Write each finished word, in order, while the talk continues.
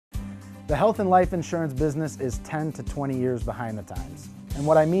The health and life insurance business is 10 to 20 years behind the times. And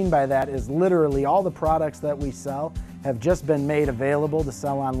what I mean by that is literally all the products that we sell have just been made available to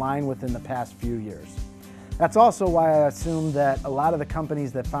sell online within the past few years. That's also why I assume that a lot of the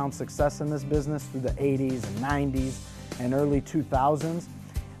companies that found success in this business through the 80s and 90s and early 2000s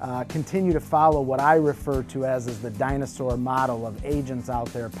continue to follow what I refer to as the dinosaur model of agents out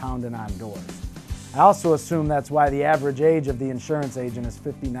there pounding on doors. I also assume that's why the average age of the insurance agent is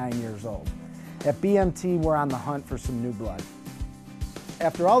 59 years old. At BMT, we're on the hunt for some new blood.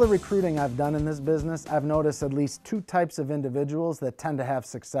 After all the recruiting I've done in this business, I've noticed at least two types of individuals that tend to have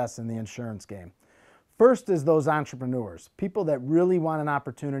success in the insurance game. First is those entrepreneurs, people that really want an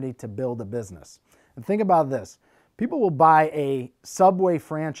opportunity to build a business. And think about this. People will buy a Subway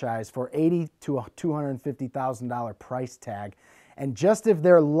franchise for $80,000 to $250,000 price tag, and just if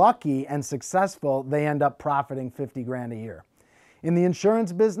they're lucky and successful, they end up profiting 50 grand a year. In the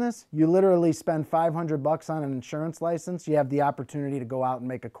insurance business, you literally spend $500 on an insurance license, you have the opportunity to go out and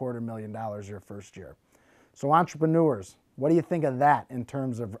make $250,000 your first year. So entrepreneurs, what do you think of that in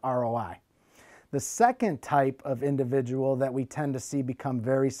terms of ROI? The second type of individual that we tend to see become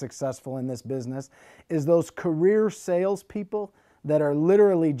very successful in this business is those career salespeople that are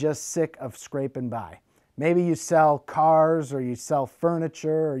literally just sick of scraping by. Maybe you sell cars or you sell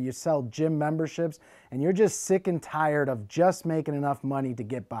furniture or you sell gym memberships and you're just sick and tired of just making enough money to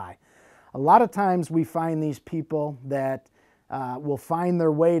get by. A lot of times we find these people that will find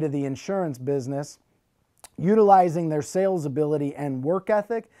their way to the insurance business utilizing their sales ability and work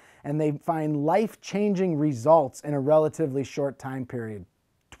ethic, and they find life-changing results in a relatively short time period,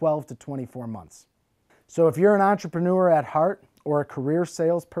 12 to 24 months. So if you're an entrepreneur at heart or a career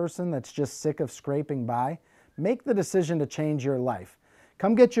salesperson that's just sick of scraping by, make the decision to change your life.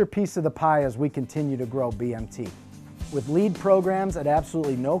 Come get your piece of the pie as we continue to grow BMT. With lead programs at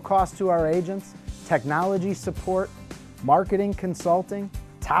absolutely no cost to our agents, technology support, marketing consulting,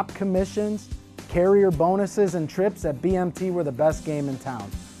 top commissions, carrier bonuses and trips, at BMT, we're the best game in town.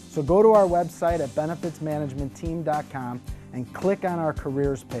 So go to our website at benefitsmanagementteam.com and click on our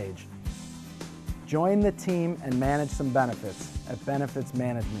careers page. Join the team and manage some benefits at Benefits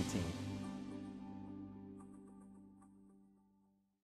Management Team.